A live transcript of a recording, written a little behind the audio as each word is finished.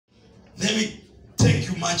Let me take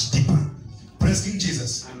you much deeper. Praise King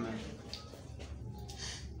Jesus. Amen.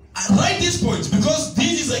 I write these points because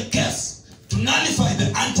this is a case to nullify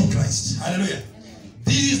the Antichrist. Hallelujah.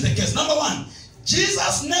 This is the case. Number one,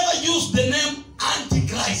 Jesus never used the name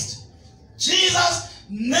Antichrist. Jesus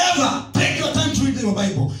never, take your time to read your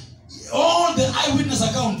Bible. All the eyewitness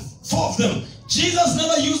account, 4 of them, Jesus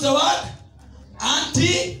never used the word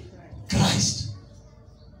Antichrist.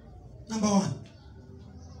 Number one,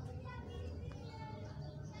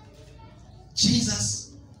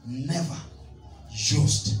 Jesus never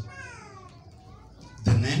used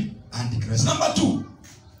the name Antichrist. Number 2,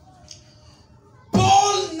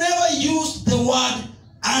 Paul never used the word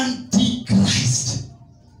Antichrist.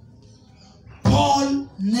 Paul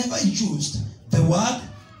never used the word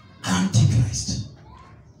Antichrist.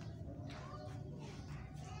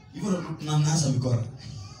 You got to nasa mikora.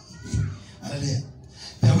 Hallelujah.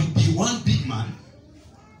 There will be one big man,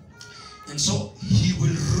 and so he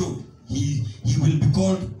will rule. He will be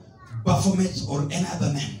called Baphomet or any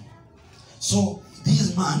other name. So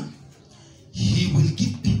this man, he will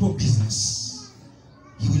give people business.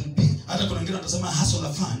 He will be, hata kuna wengine watasema hustle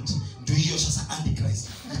a fund, ndio hiyo sasa Antichrist.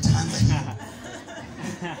 Itaanza hiyo.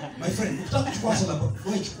 My friend, ukitaka kuchukua hustle hapo,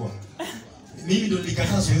 wewe chukua. Mimi ndio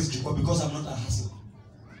nilikataa, siwezi kuchukua because I'm not a hustler.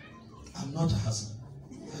 I'm not a hustler.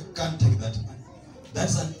 I can't take that money.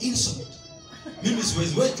 That's an insult. Mimi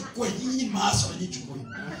siwezi. Wewe chukua, nyinyi mahasla nyinyi chukua.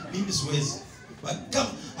 Mimi siwezi. But come,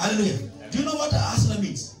 hallelujah. Do you know what a hustler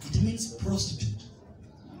means? It means prostitute.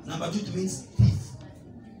 Number 2, it means thief.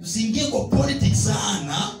 Usiingie kwa politics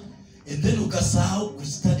sana and then ukasahau to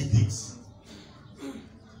study things.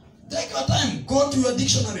 Take your time. Go to your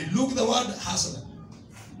dictionary. Look the word hustler.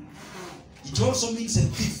 It also means a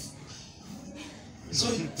thief. So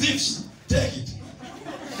thieves, take it.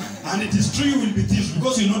 And it is true you will be thieves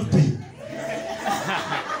because you will not pay.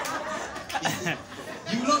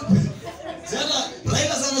 You will not pay. Sasa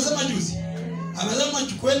Laila amesema juzi. Amesema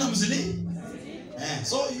chukue na mzili.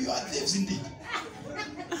 So you are thieves indeed.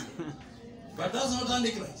 But that's not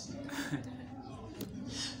Antichrist.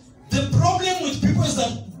 The problem with people is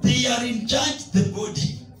that they are in charge the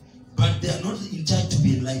body, but they are not in charge to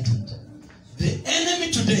be enlightened. The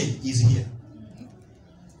enemy today is here.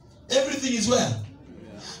 Everything is where?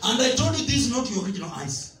 And I told you this is not your original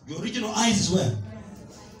eyes. Your original eyes is where?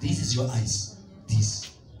 This is your eyes. This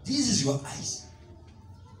is your eyes.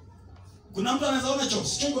 Kuna mtu anaweza ona choo,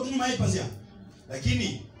 choo tu nyuma hii pazia.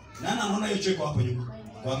 Lakini nani anaona hiyo choo iko hapo nyuma?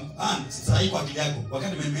 Kwa sasa hii kwa akili yako.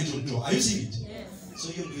 Wakati nimemention choo. Are you seeing it? Yes. So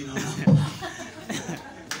hiyo ndio inaona.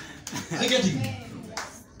 I get it.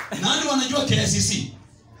 Nani wanajua KCC?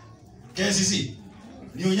 KCC.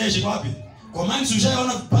 Nionyeshe wapi? Kwa maana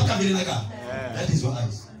ushaona paka vile nakaa. That is your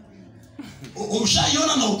eyes.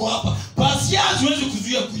 Ushaiona na uko hapa. Basi haziwezi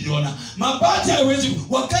kuzuia kuiona. Mabati haiwezi.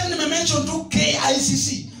 Wakati nimemention tu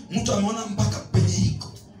KICC, mtu ameona mpaka penye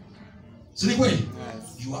hiko. Si ni kweli?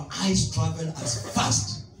 Your eyes travel as fast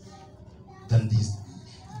than this.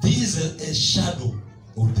 This is a shadow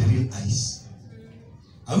of the real eyes.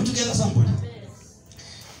 Are we together, somebody?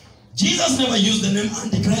 Jesus never used the name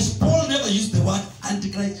Antichrist. Paul never used the word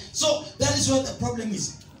Antichrist. So that is what the problem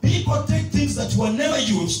is. People take things that were never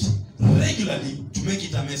used regularly to make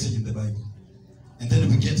it a message in the Bible. And then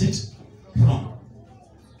we get it wrong.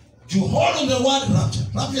 You hold on the word rapture.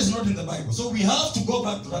 Rapture is not in the Bible. So we have to go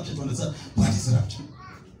back to rapture to understand what is rapture.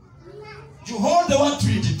 You hold the word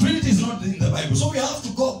Trinity. Trinity is not in the Bible. So we have to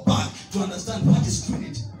go back to understand what is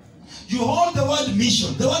Trinity. You hold the word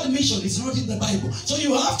mission. The word mission is not in the Bible. So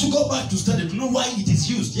you have to go back to study to know why it is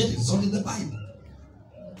used. Yet it is not in the Bible.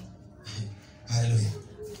 Hallelujah.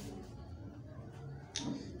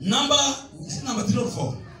 Is it number 3 or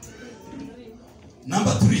 4?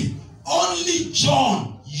 Number 3. Only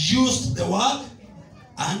John used the word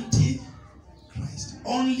Antichrist.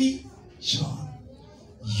 Only John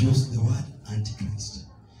used the word Antichrist.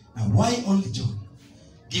 Now, why only John?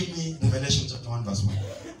 Give me Revelation chapter 1 verse 1.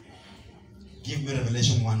 Give me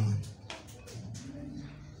Revelation 1:1.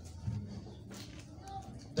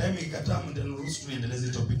 Time ikatam then ruhusu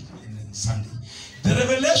tuendeleze topic in Sunday. The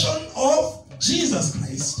revelation of Jesus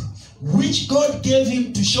Christ, which God gave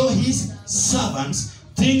him to show his servants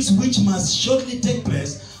things which must shortly take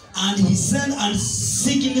place, and he sent and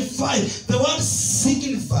signified. The word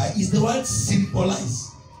signify is the word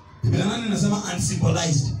symbolize. Biblia nani inasema and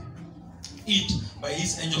symbolized it by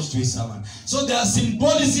his angels to his servant. So there are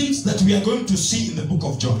symbolisms that we are going to see in the book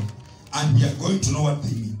of John, and we are going to know what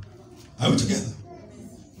they mean. Are we together?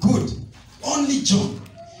 Good. Only John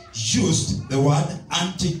used the word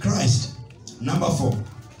Antichrist. Number 4.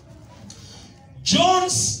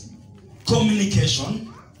 John's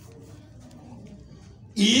communication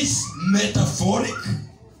is metaphoric,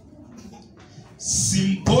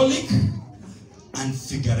 symbolic, and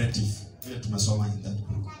figurative. In that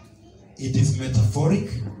book. It is metaphoric,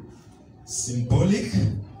 symbolic,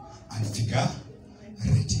 and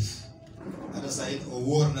figurative. Other side, or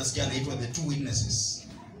war nasikia it was the two witnesses.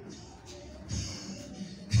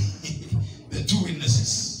 The two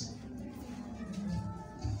witnesses.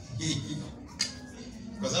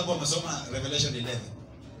 Because hapo umesoma Revelation 11.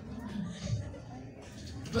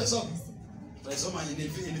 Tutasoma in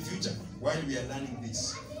the future while we are learning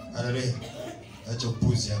this. Hallelujah. That's your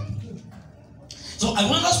pussy. So I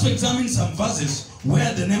want us to examine some verses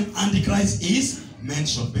where the name Antichrist is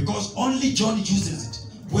mentioned, because only John uses it.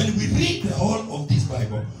 When we read the whole of this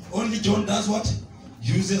Bible, only John does what?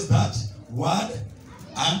 Uses that word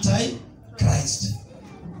Antichrist.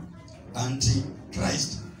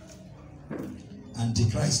 Antichrist.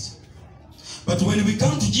 Antichrist. But when we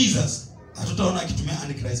come to Jesus, hatutaona akitumia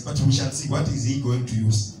Antichrist, but we shall see what is he going to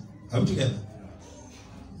use. Are we together?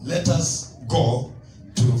 Let us go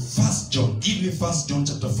to 1 John. Give me 1 John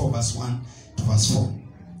chapter 4 verse 1 to verse 4.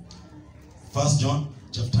 1 John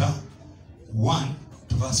chapter 1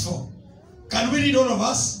 to verse 4. Can we read all of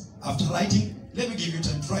us after writing? Let me give you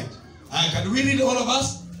time to write. Can we read all of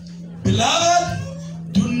us? Beloved,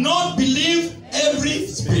 do not believe every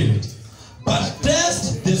spirit, but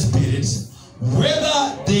test the spirits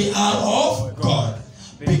whether they are of God,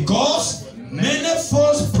 because many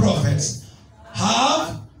false prophets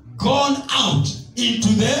have gone out into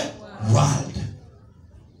the world.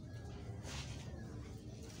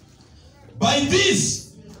 By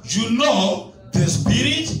this you know the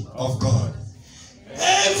Spirit of God.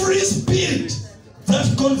 Every spirit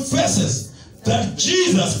that confesses that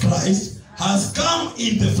Jesus Christ has come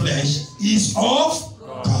in the flesh is of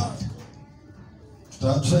God.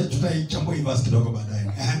 And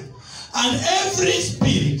every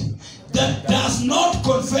spirit that does not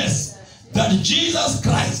confess that Jesus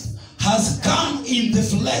Christ has come in the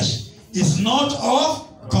flesh is not of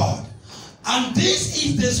God. And this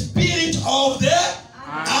is the spirit of the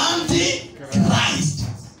Antichrist,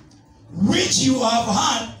 which you have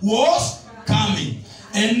heard was coming,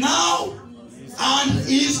 and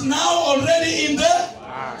is now already in the.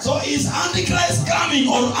 So is Antichrist coming,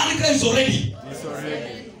 or Antichrist already? It's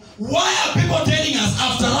already. Why are people telling us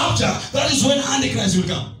after rapture that is when Antichrist will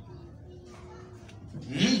come?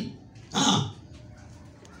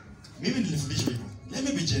 Mimi nilifundishwa hivyo. Let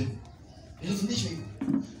me be genuine. Nilifundishwa hivyo.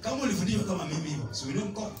 Kama ulifundishwa kama mimi hivyo, si wewe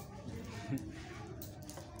mko.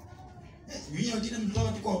 Mimi wengine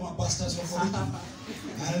mtoka tuko wa pastors wa foriti.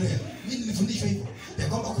 Haleluya. Mimi nilifundishwa hivyo. Ya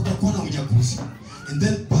kwamba kutakuwa na unyakuzi. And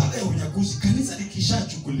then baada ya unyakuzi kanisa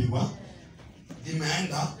likishachukuliwa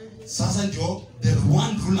limeenda, sasa ndio the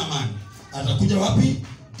one ruler man atakuja wapi?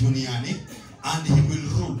 Duniani, and he will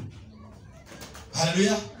rule.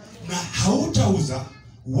 Haleluya. Na hautauza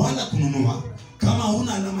wala kununua kama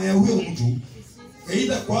huna alama ya huyo mtu,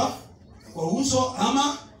 either kwa uso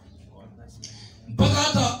ama mpaka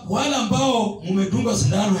hata wale ambao mmedunga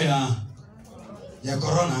sindano ya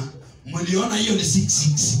corona mliona hiyo ni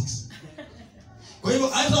 666. Kwa hivyo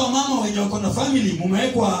hata wamama wenye wako na family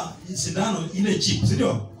mmewekwa sindano ile chip, si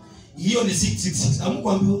ndio? Hiyo ni 666.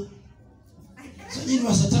 Hamkuambiwa? Sasa nyinyi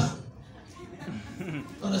wa Satan.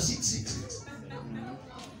 Kuna 666.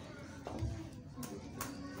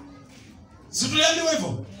 Situliambiwa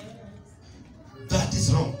hivyo? That is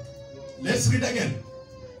wrong. Let's read again.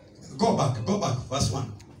 Go back, verse 1.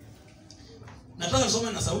 Nataka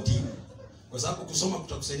usome na sauti kwa sababu kusoma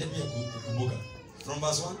kutakusaidia pia kukumbuka. From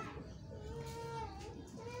verse 1.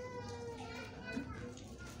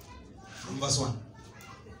 From verse 1.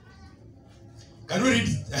 Can we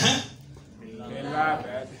read?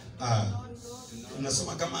 Beloved.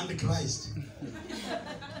 Unasoma kama Antichrist.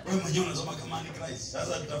 Wewe mwenyewe unasoma kama Antichrist.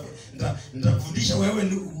 Sasa nitakufundisha wewe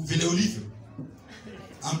vile ulivyo.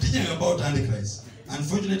 I'm teaching about Antichrist.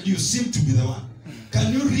 Unfortunately, you seem to be the one.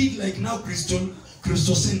 Can you read like now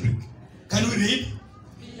Christocentric? Can we read?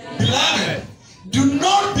 Beloved, do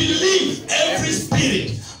not believe every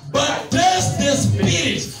spirit, but test the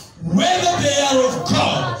spirits whether they are of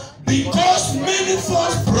God, because many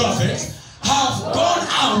false prophets have gone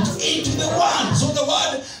out into the world. So the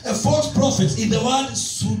word false prophets in the word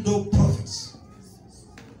pseudo prophets.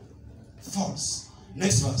 False.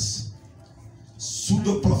 Next verse.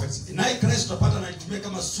 Pseudo prophets. In Christ tutapata na itumia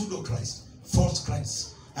kama pseudo Christ, false Christ.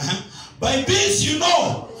 By this you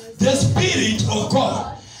know the Spirit of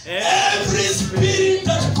God. Every spirit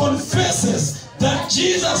that confesses that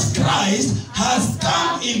Jesus Christ has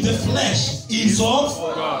come in the flesh is of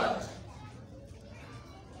God.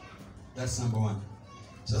 That's number one.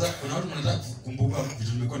 Sasa kuna watu wanataka kukumbuka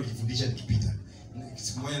vitu nimekuwa nikifundisha nikipita.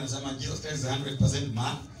 Siku moja nasema Jesus Christ is 100%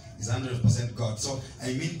 man, is 100% God. So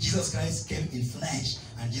I mean Jesus Christ came in flesh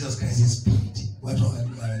and Jesus Christ is spirit. Watu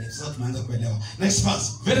sasa tumeanza kuelewa. Next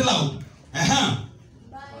verse, very loud.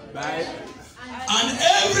 And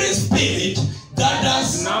every spirit that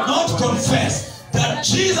does not confess that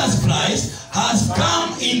Jesus Christ has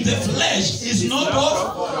come in the flesh is not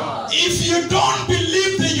of God. If you don't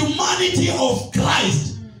believe the humanity of Christ,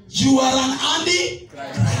 you are an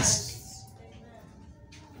antichrist.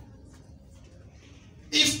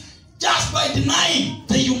 If just by denying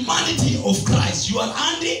the humanity of Christ, you are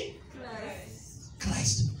antichrist.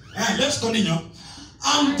 Let's continue.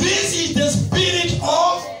 And this is the spirit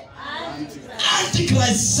of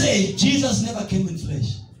Antichrist. Say, Jesus never came in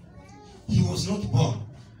flesh. He was not born.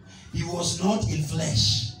 He was not in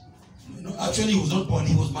flesh. No, actually, he was not born.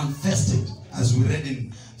 He was manifested, as we read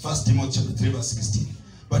in 1 Timothy chapter 3, verse 16.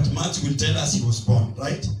 But Matthew will tell us he was born,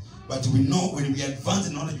 right? But we know, when we advance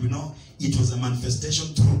in knowledge, we know it was a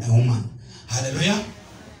manifestation through a woman. Hallelujah.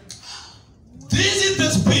 This is the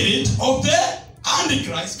spirit of the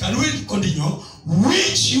Antichrist. Can we continue?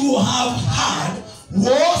 Which you have heard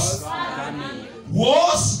was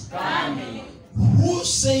coming. Who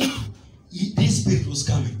said this spirit was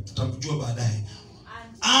coming?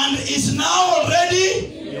 And is now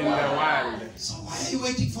already in the world. So why are you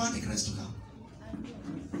waiting for Antichrist to come?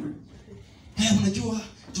 Unajua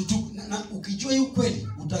ukijua hiyo kweli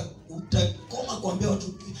utakoma kuambia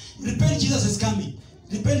watu repent, Jesus is coming.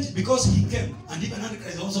 Repent because he came, and even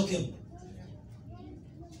Antichrist also came.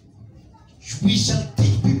 We shall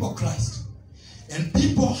teach people Christ, and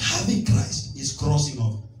people having Christ is crossing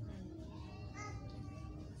over.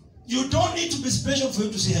 You don't need to be special for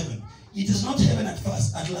you to see heaven. It is not heaven at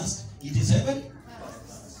first, at last. It is heaven.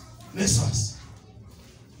 Next verse.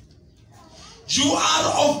 You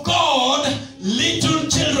are of God, little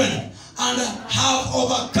children, and have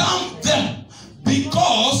overcome them,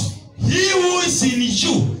 because he who is in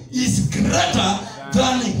you is greater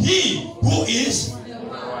than he who is.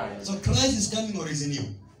 So Christ is coming or is in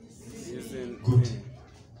you? Good.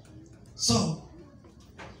 So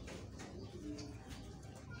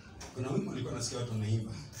kuna wimbo nilikuwa nasikia watu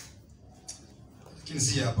wanaimba, lakini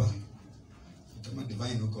si hapa, kama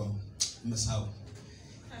divine huko mmesahau.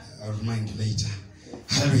 I'll remind you later.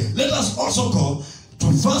 Hallelujah. Let us also go to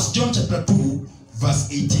 1 John chapter 2, verse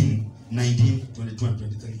 18, 19, 22, and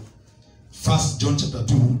 23. 1 John chapter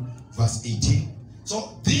 2, verse 18.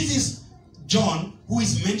 So this is John who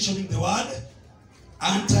is mentioning the word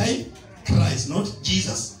Antichrist, not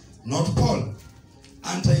Jesus, not Paul.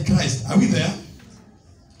 Antichrist. Are we there?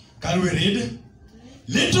 Can we read?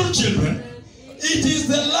 Little children, it is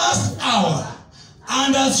the last hour,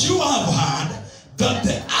 and as you have heard that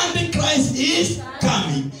the Antichrist is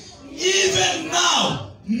coming, even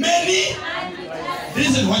now many.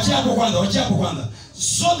 Listen, watch out.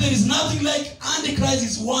 So there is nothing like Antichrist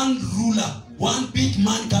is one ruler, one big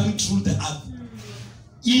man coming through the earth.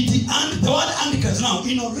 The word Antichrist, now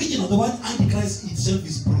in original the word Antichrist itself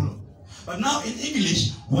is plural. But now in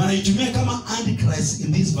English, when I tumia kama Antichrist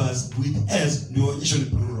in this verse with S, ndio onyesho ni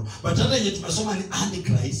plural. But hata yenye tumesoma ni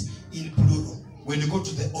Antichrist in plural when you go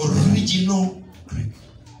to the original Greek.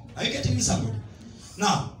 Are you getting me, somebody?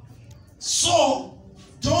 Now, so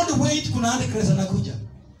don't wait kuna Antichrist anakuja.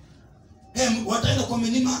 Wataenda kwa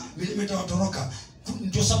milima watoroka.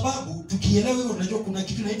 Ndio sababu tukielewa hivyo tunajua kuna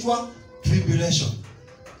kitu inaitwa tribulation.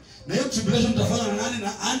 Na hiyo tribulation tutafanya na nani?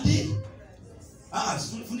 Na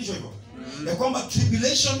fundisho hivyo. Ya kwamba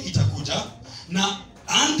tribulation itakuja na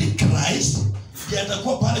Antichrist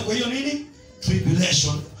yatakuwa pale kwa hiyo nini?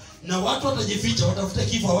 Tribulation. Na watu watajificha, watafuta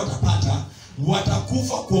kifo hawatapata,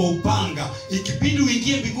 watakufa kwa upanga. Ikibidi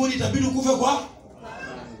uingie mbinguni itabidi ukufe kwa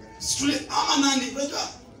ama nani? Unajua?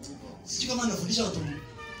 Sisi kama nafundisha watu.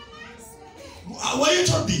 Why you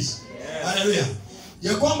told this? Yes. Hallelujah.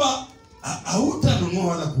 Ya kwamba hautanunua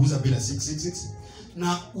wala kuuza bila 666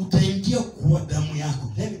 na utaingia kwa damu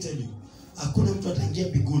yako. Let me tell you. Hakuna mtu ataingia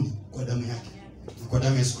mbinguni kwa damu yake. Kwa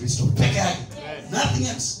damu ya Yesu Kristo peke yake. Nothing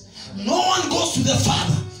else. No one goes to the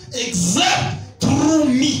Father except through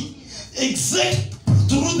me. Except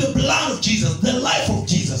through the blood of Jesus, the life of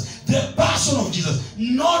Jesus, the person of Jesus,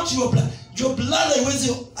 not your blood. Your blood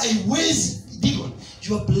haiwezi demon.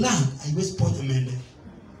 Your blood haiwezi ponya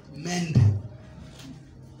mende.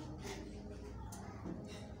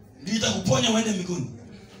 Nitakuponya uende mbinguni.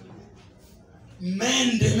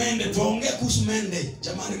 Mende, tuongee kuhusu mende.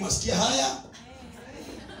 Jamani, mwasikia haya?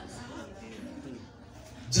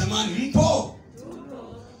 Jamani, mpo?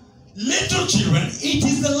 Little children, it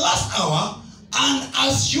is the last hour, And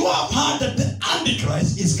as you have heard that the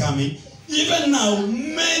Antichrist is coming, even now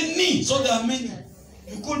many, so there are many.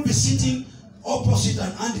 You could be sitting opposite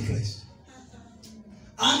an Antichrist.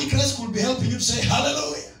 Antichrist could be helping you to say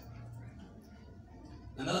hallelujah.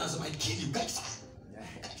 Another answer might kill you. Catch fire.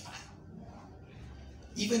 Catch fire.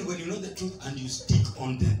 Even when you know the truth and you stick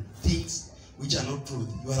on the things which are not truth,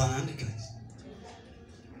 you are an Antichrist.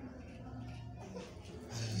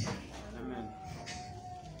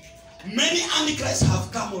 Many Antichrists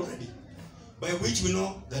have come already, by which we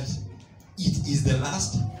know that it is the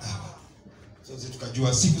last hour. So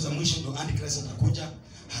tukajua siku za mwisho ndo Antichrist atakuja,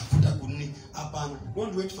 hakuta kunini. Hapana.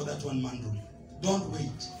 Don't wait for that one man rule. Don't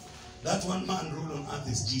wait. That one man rule on earth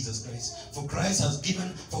is Jesus Christ. For God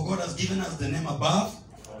has given us the name above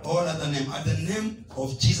all other name. At the name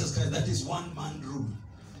of Jesus Christ, that is one man rule.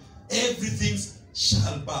 Everything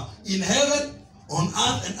shall bow in heaven, on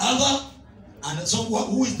earth, and other. And so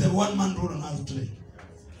who is the one man rule on earth today?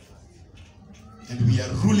 And we are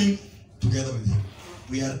ruling together with him.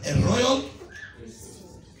 We are a royal.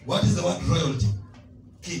 What is the word royalty?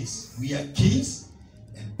 Kings. We are kings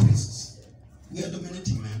and priests. We are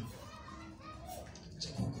dominating, man.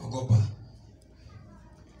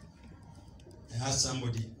 I asked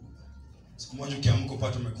somebody, siku moja ukiamka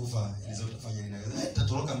upate umekufa, ilizo utafanya nini?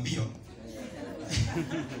 Tatoroka mbio.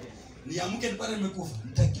 Niamke nipate nimekufa,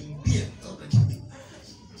 nitakimbia.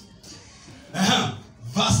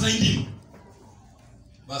 Verse 19.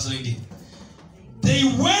 Verse 19. They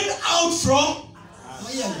went out from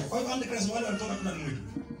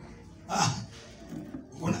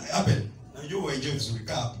Abel. Najua waenjoy vizuri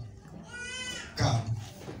cup.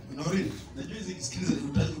 Unaori? Najua hizi skills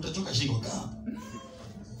utachoka shingo cup.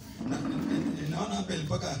 Naona Abel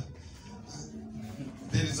paka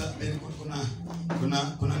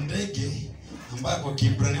kuna ndege ambayo kwa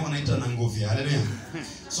Kiebrania wanaita nangovia. Hallelujah.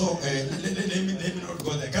 So let me not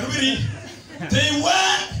go there. Can we read? They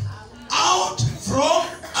went out from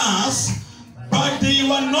us, but they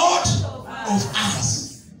were not of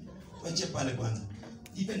us. Wache pale kwanza.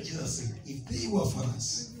 Even Jesus said, if they were for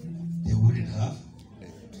us, they wouldn't have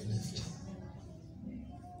left.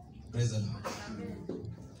 Praise the Lord.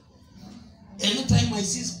 Anytime I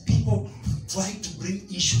see people trying to bring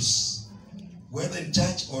issues, whether in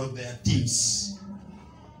church or their teams,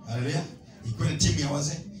 hallelujah, ikuwe ni timu ya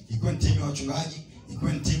wazee, ikuwe ni timu ya wachungaji,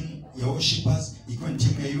 ikuwe ni timu ya worshipers, ikuwe ni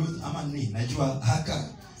timu ya youth, ama ni najua haka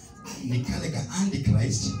ni kale ka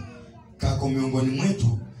Antichrist kako miongoni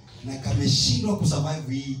mwetu na kameshindwa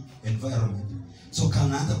kusurvive hii environment. So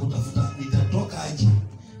kanaanza kutafuta nitatoka aje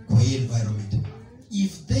kwa hii environment.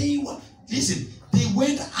 If they were, listen, they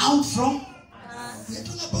went out from us. We are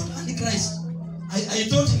talking about Antichrist. I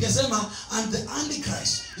thought ingesema, and the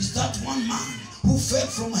Antichrist is that one man who fell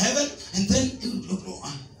from heaven and then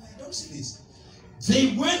I don't see this.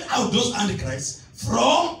 They went out, those Antichrists,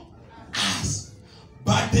 from us,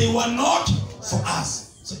 but they were not for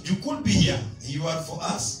us. So you could be here. You are for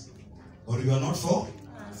us, or you are not for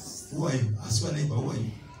us. Who are you? Ask your neighbor, who are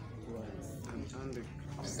you?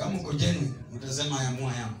 Kama uko genuine, utasema ya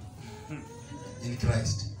mua yangu in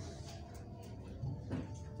Christ.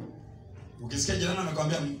 Ukisikia jirani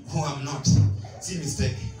amekwambia who I'm not, si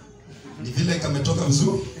mistake. Ni vile kametoka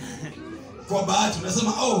vizuri. Kwa bahati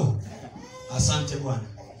unasema oh, asante Bwana.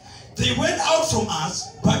 They went out from us,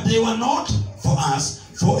 but they were not for us.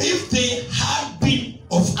 For if they had been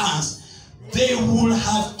of us, they would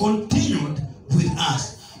have continued with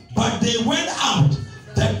us. But they went out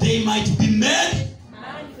that they might be made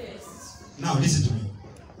manifest. Now listen to me.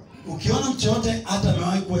 Ukiona mtu yote hata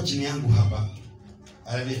amewahi kuwa chini yangu hapa,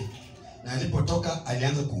 haleluya, na alipotoka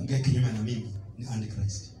alianza kuongea kinyume na mimi, ni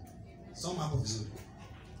Antichrist. Soma hapo vizuri.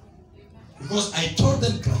 Because I taught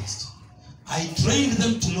them Christ. I trained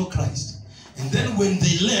them to know Christ. And then when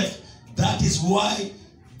they left, that is why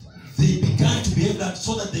they began to behave that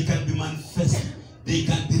so that they can be manifested. They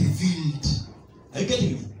can be revealed. Are you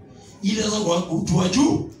getting me? It doesn't work to a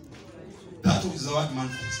Jew. That is the word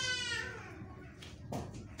manifest.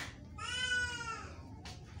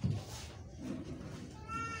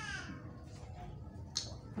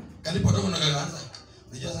 Kalipotoka na kakaanza.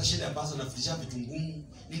 Unajua sasa shida ambazo nafundisha vitu ngumu.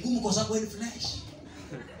 Ni ngumu kwa sababu ni flesh.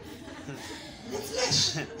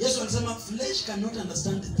 Flesh. Yesu alisema flesh cannot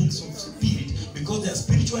understand the things of spirit because they are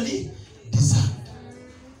spiritually discerned.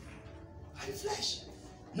 Hadi flesh.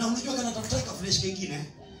 Na unajua kana tafuta ka flesh kingine,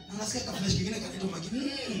 na unasikia ka flesh kingine kanaitwa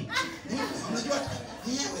magini. Unajua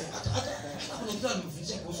yenyewe hata kuna kitu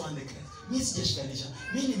anamfundisha kuhusu Antichrist. Mimi sijashikanisha.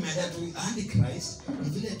 Mimi nimeelewa tu Antichrist ni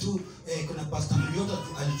vile tu kuna pastor Mliota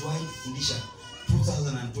alituwahi kufundisha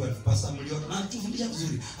 2012 pastor Mliota na tufundisha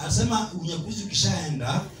vizuri. Anasema unyakuzi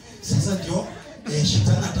ukishaenda sasa ndio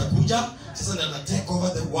shetani atakuja sasa ndio ata take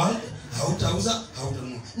over the world, hautauza,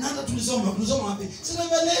 hautanunua. Na hata tulisoma wapi? Si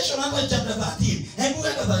Revelation hata chapter 13. Hebu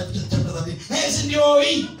hata chapter 13.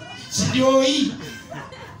 Si ndio hii.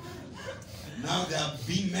 Now they are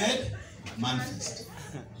being made manifest.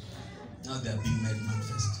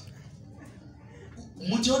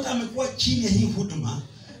 Mtu yote amekuwa chini ya hii huduma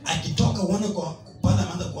akitoka uone kwa pale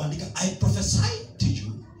ameanza kuandika, I prophesy to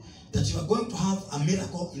you that you are going to have a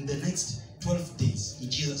miracle in the next 12 days in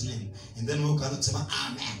Jesus name. And then we'll kaanza kusema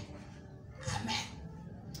amen.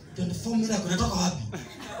 24 miracle inatoka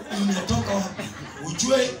wapi?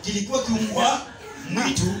 Ujue kilikuwa kiungwa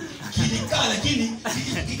mwitu kilikaa, lakini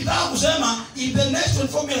kikitaka kusema in the next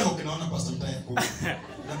 24 miracle kinaona Pastor Mtaya kwa.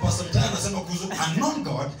 Na Pastor Mtaya anasema kuhusu unknown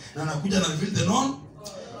God na anakuja na reveal the known.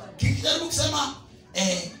 Kikijaribu kusema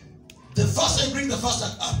the first I bring the first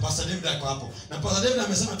Pastor David ako hapo. Na Pastor David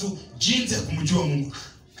amesema tu jinsi ya kumjua Mungu.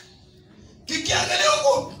 Kikiangalia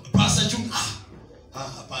huko Pastor Chung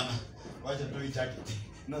hapana. Wacha ndio jacket.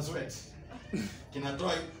 Na sweat.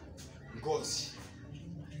 Kinatoa ngozi.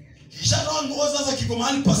 Kisha toa ngozi sasa kiko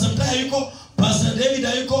mahali Pastor Mtaya yuko, Pastor David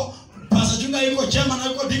yuko, Pastor Chunga yuko,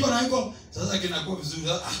 Chairman yuko, Deacon yuko. Sasa kinakuwa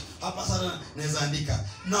vizuri. Hapa sana naweza andika.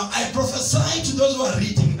 Now I prophesy to those who are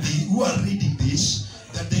reading this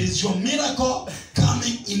that there is your miracle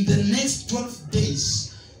coming in the next 12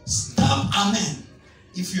 days. Stamp amen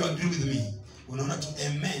if you agree with me. Unaona to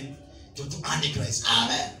amen to Antichrist.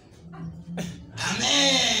 Amen.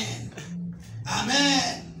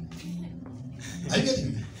 Are you getting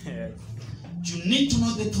me? Yes. You need to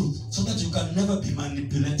know the truth so that you can never be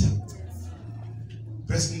manipulated.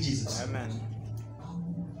 Praise King Jesus. Amen.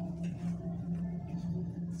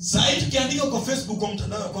 Sasa tukiandika kwa Facebook kwa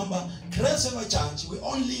mtandao kwamba Christ Ever Church we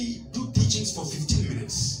only do teachings for 15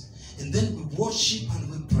 minutes and then we worship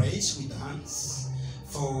and we praise with hands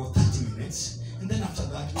for 30 minutes and then after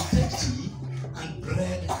that we take tea and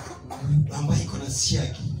bread ambayo iko na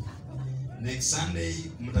siagi. Next Sunday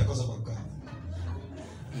mtakosa kwa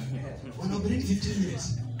wanahubiri 15 minutes.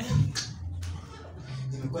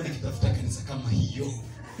 Nimekuwa nikitafuta kanisa kama hiyo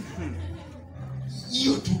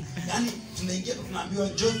tu. Yani tunaingia tunaambiwa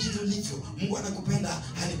njoo jinsi ulivyo. Mungu anakupenda,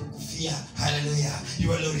 alikukufia. Hallelujah.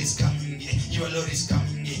 Your Lord is coming. Your Lord is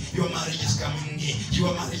coming. Your marriage is coming.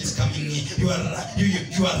 Your marriage is coming. You are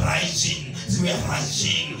rising. We are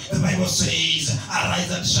rising. The Bible says,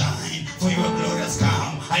 arise and shine, for your glory has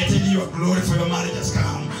come. I tell you, your glory for your marriage has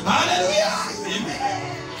come. Hallelujah.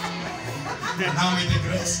 Amen. Now may the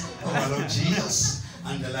grace of our Lord Jesus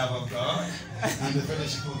and the love of God and the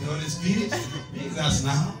fellowship of the Holy Spirit be with us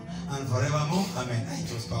now and forevermore. Amen.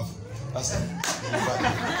 It was powerful. Pastor.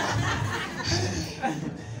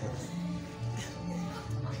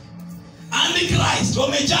 Antichrist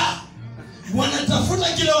wamejaa.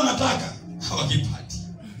 Wanatafuta kile wanataka, hawakipati.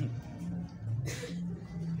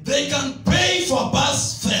 They can pay for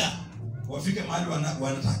bus fare. Wafike mahali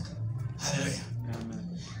wanataka. Hallelujah.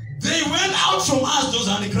 They went out from us, those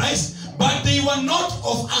Antichrist, but they were not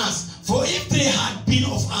of us. For if they had been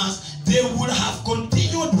of us, they would have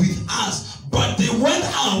continued with us. But they went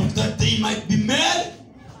out that they might be made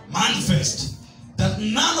manifest. That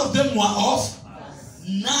none of them were of.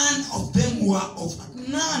 None of them were of.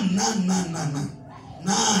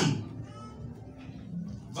 None.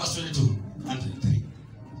 Verse 22 and 23.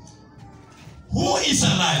 Who is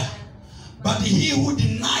a liar? But he who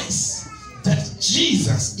denies that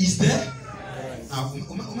Jesus is there. Now, who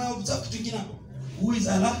is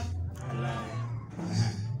a liar?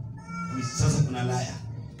 Who is sasa kuna liar?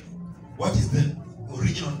 What is the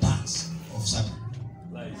original task of Satan?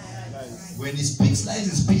 Lies. When he speaks lies,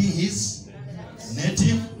 he's speaking his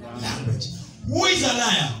native language. Who is a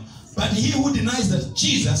liar? But he who denies that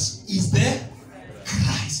Jesus is the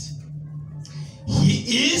Christ.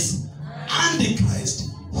 He is Antichrist,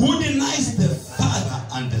 who denies the Father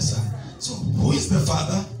and the Son. So, who is the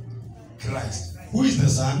Father? Christ. Who is the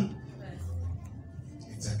Son?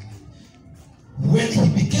 Exactly. When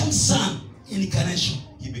he became Son, incarnation,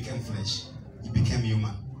 he became flesh. He became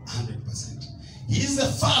human, 100%. He is the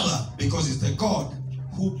Father because he's the God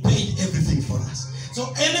who paid everything for us.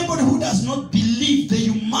 So, anybody who does not believe the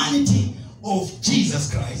humanity of Jesus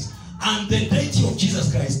Christ and the deity of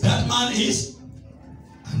Jesus Christ, that man is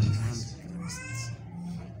Antichrist.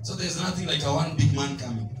 So, there's nothing like a one big man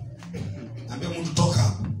coming. I'm going to talk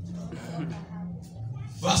up.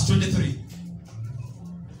 Verse 23.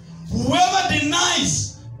 Whoever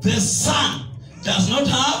denies the Son does not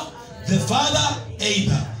have the Father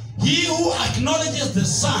either. He who acknowledges the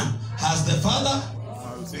Son has the Father,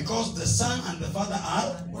 because the Son and the Father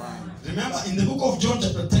are one. Remember in the book of John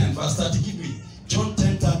chapter 10 verse 30, give me John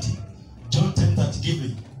 10:30. John 10:30. 30. Give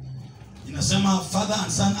me. Inasema father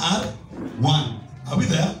and son are one. Are we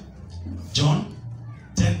there? John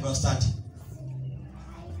 10 verse 30.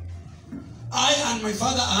 I and my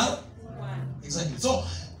father are one. Exactly. So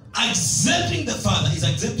accepting the Father is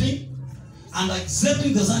accepting, and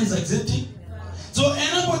accepting the Son is accepting. So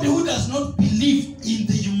anybody who does not believe in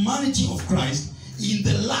the humanity of Christ, in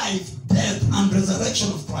the life, death, and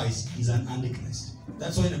resurrection of Christ, is an Antichrist.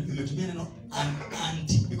 That's why imetumia neno an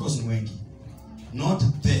anti, because ni wengi, not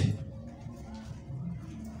the.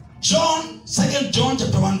 John, 2 John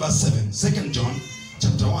chapter 1 verse 7. 2 John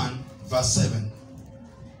chapter 1 verse 7.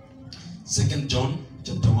 2 John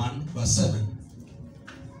chapter 1 verse 7.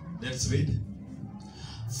 Let's read.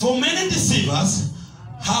 For many deceivers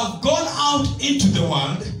have gone out into the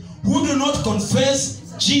world who do not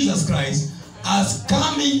confess Jesus Christ as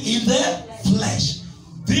coming in the flesh.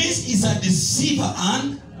 This is a deceiver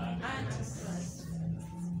and Antichrist.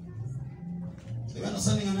 You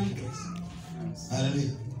understanding an Antichrist?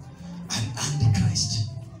 Hallelujah. An Antichrist.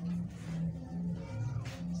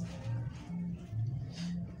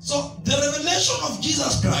 So the revelation of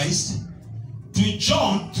Jesus Christ to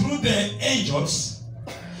John through the angels,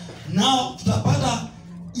 now tutapata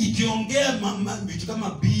ikiongea vitu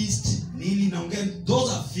kama beast nini naongea,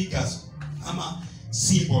 those are figures ama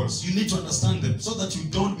symbols. You need to understand them so that you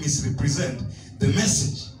don't misrepresent the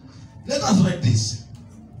message. Let us write this.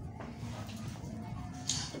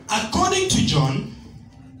 According to John,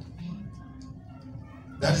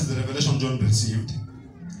 that is the revelation John received,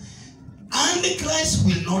 Antichrist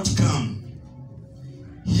will not come.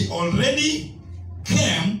 He already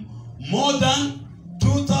came more than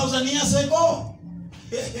 2,000 years ago.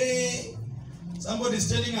 Somebody is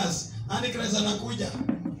telling us Antichrist anakuja.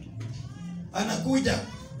 Anakuja.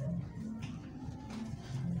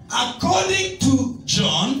 According to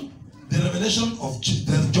John, the revelation of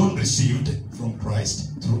that John received from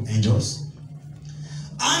Christ through angels,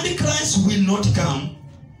 Antichrist will not come,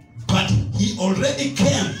 but he already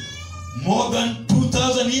came more than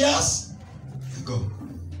 2,000 years ago.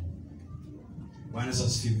 Bwana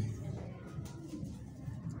asifiwe.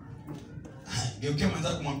 Geukia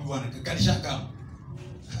mwenzako kumwambia Bwana kanisha kama.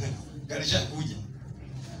 Kanisha kuja.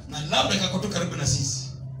 Na labda kakoto karibu na sisi.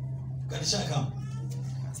 Kanisha kama.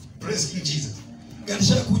 Praise King Jesus.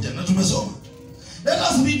 Kanisha kuja na tumesoma. Let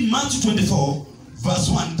us read Matthew 24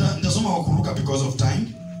 verse 1. Nitasoma kwa kuruka because of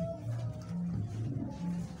time.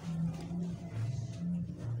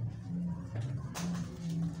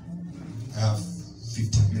 I have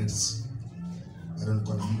 15 minutes. I don't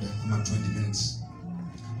know, I'm 20 minutes.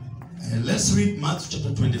 Let's read Matthew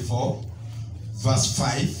chapter 24, verse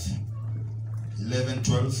 5, 11,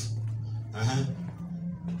 12.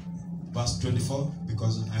 Verse 24,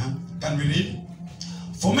 because, can we read?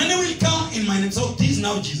 For many will come in my name. So this is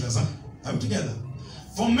now Jesus. Are we together?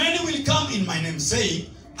 For many will come in my name, saying,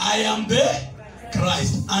 I am the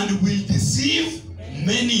Christ, and will deceive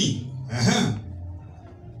many.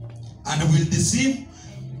 And will deceive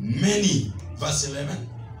many. Verse 11.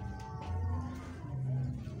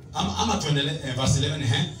 I'm at verse 11.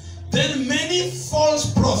 Then many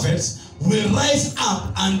false prophets will rise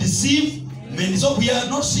up and deceive many. So we are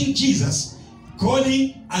not seeing Jesus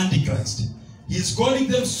calling Antichrist. He is calling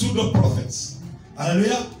them pseudo prophets.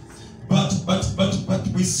 Hallelujah. But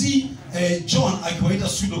we see John akiwaita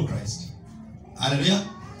pseudo Christ. Hallelujah.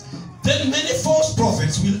 Then many false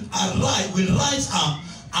prophets will rise up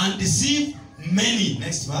and deceive many.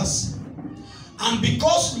 Next verse. And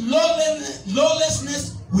because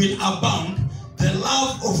lawlessness will abound, the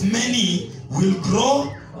love of many will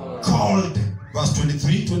grow cold. Verse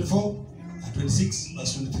 23, 24, and 26.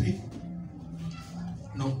 Verse 23.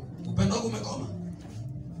 No. Upendo wako umekoma.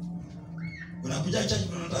 Unakuja church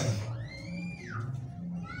vile unataka.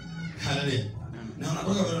 Hallelujah. Na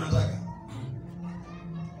unatoka vile unataka.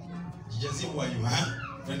 Jijazie who are you,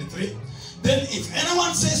 23. Then if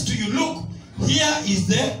anyone says to you, look, here is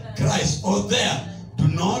the Christ, or there, do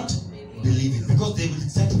not believe it, because they will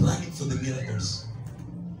start running for the miracles.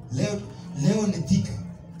 Leo netika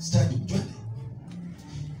study twende.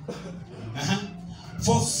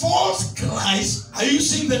 For false Christ, are you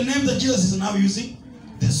seeing the name that Jesus is now using?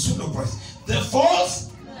 The pseudo Christ. The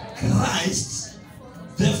false Christ,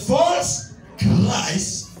 the false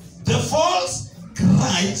Christ, the false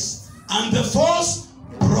Christ, and the false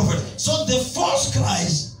prophet. So the false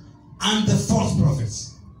Christ and the false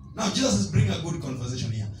prophets. Now Jesus is bringing a good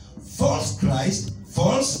conversation here. False Christ,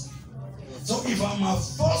 false. So if I'm a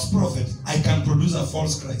false prophet, I can produce a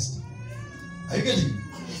false Christ. Are you getting me?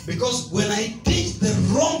 Because when I teach the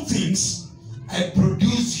wrong things, I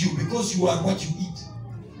produce you, because you are what you eat.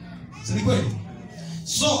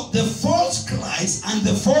 So the false Christ and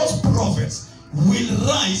the false prophets will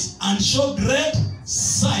rise and show great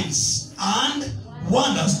signs and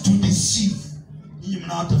wonders to deceive.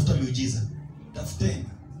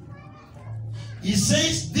 He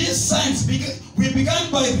says these signs we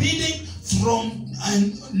began by reading from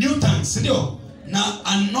new tongues, now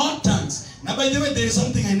unknown tongues. Now, by the way, there is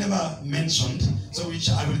something I never mentioned, so which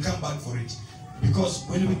I will come back for it. Because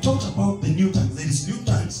when we talked about the new tongues, there is new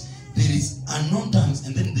tongues, there is unknown tongues,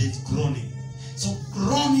 and then there is groaning. So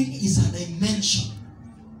groaning is a dimension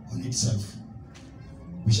on itself.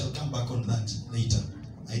 We shall come back on that later.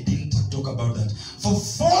 I didn't talk about that. For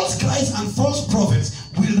false Christ and false prophets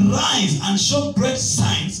will rise and show great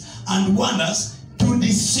signs and wonders to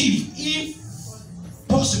deceive, if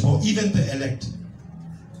possible, even the elect.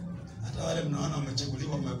 Wale mnaona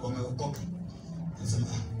wamechaguliwa wameokoka. Nasema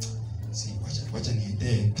wacha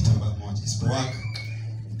niende kitamba moja. Isipowaka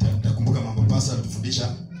nitakumbuka mambo pasa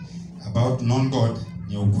tufundisha about non God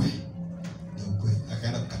ni ukweli. Ni ukweli.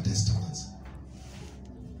 Akaenda kukatest kwanza.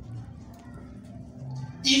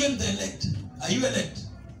 Even the elect. Are you elect?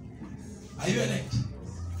 Are you elect?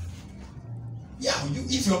 Yeah,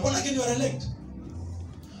 if you are born again you are elect.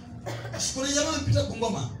 Kuna jamaa mpita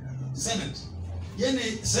Bungoma Senate. Yani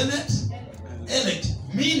Senate elect,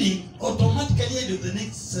 meaning automatically into the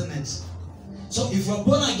next Senate. So if you are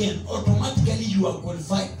born again, automatically you are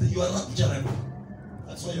qualified, you are rapturable.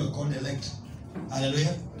 That's why you are called elect.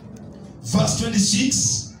 Hallelujah. Verse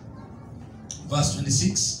 26. Verse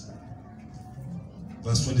 26.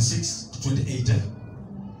 Verse 26 to 28.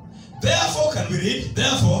 Therefore, can we read?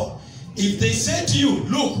 Therefore, if they say to you,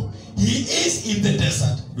 look, he is in the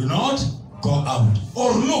desert, do not go out.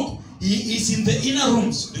 Or look, he is in the inner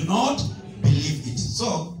rooms, do not believe it.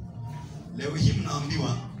 So, leo hii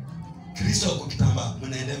mnaambiwa Kristo kwa kitamba,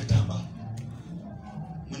 mnaenda vitamba.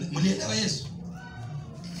 Mlielewa Yesu?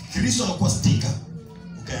 Kristo kwa sticker,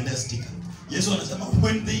 ukaenda sticker. Yesu anasema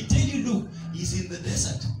when they tell you look, he is in the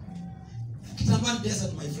desert. Kitamba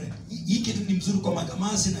desert, my friend. Hii kitu ni mzuri kwa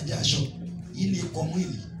makamasi na jasho. Hii ni kwa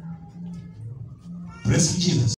mwili. Praise Jesus.